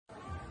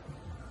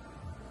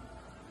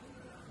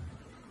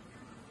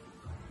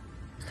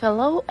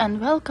Hello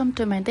and welcome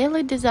to my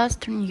daily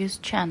disaster news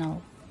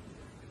channel.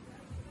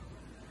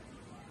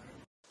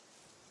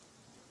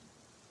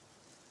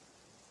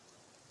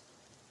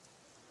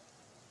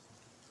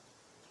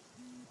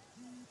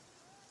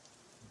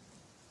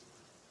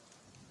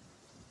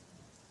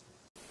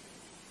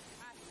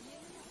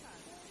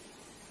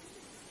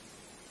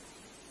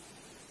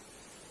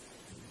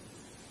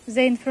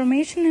 The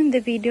information in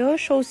the video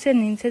shows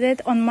an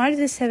incident on March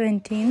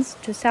 17,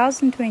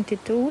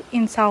 2022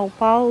 in Sao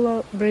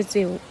Paulo,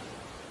 Brazil.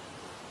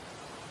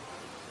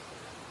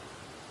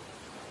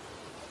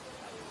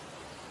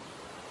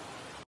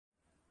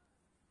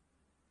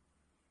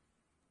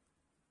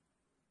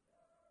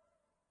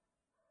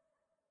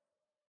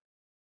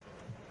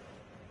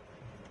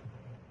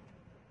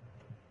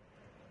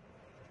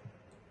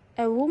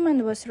 A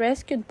woman was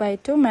rescued by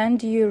two men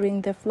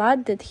during the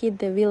flood that hit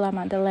the Vila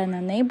Madalena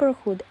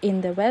neighborhood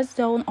in the west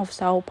zone of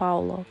Sao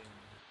Paulo.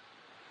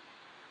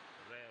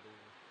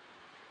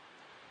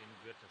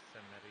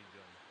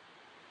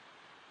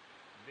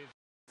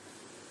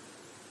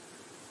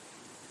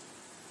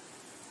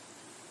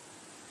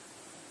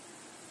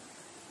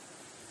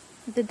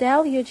 The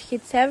deluge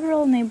hit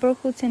several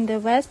neighborhoods in the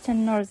west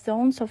and north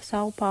zones of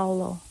Sao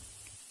Paulo.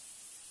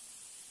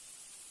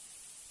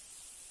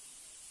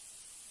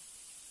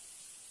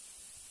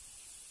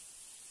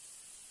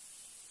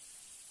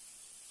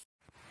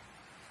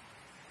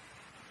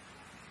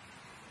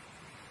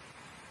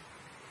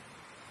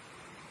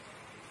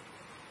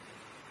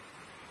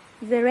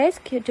 The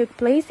rescue took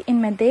place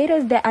in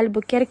Medeiros de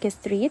Albuquerque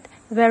street,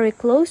 very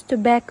close to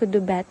Beco do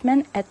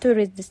Batman, a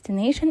tourist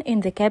destination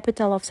in the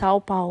capital of Sao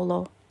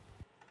Paulo.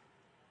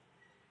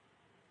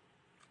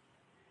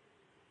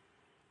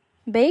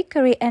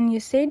 Bakery and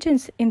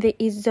newsstands in the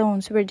east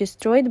zones were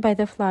destroyed by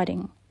the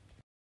flooding.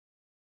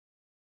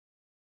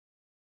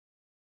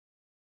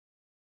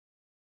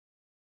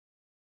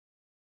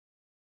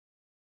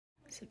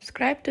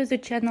 Subscribe to the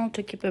channel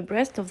to keep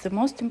abreast of the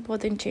most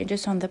important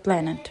changes on the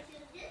planet.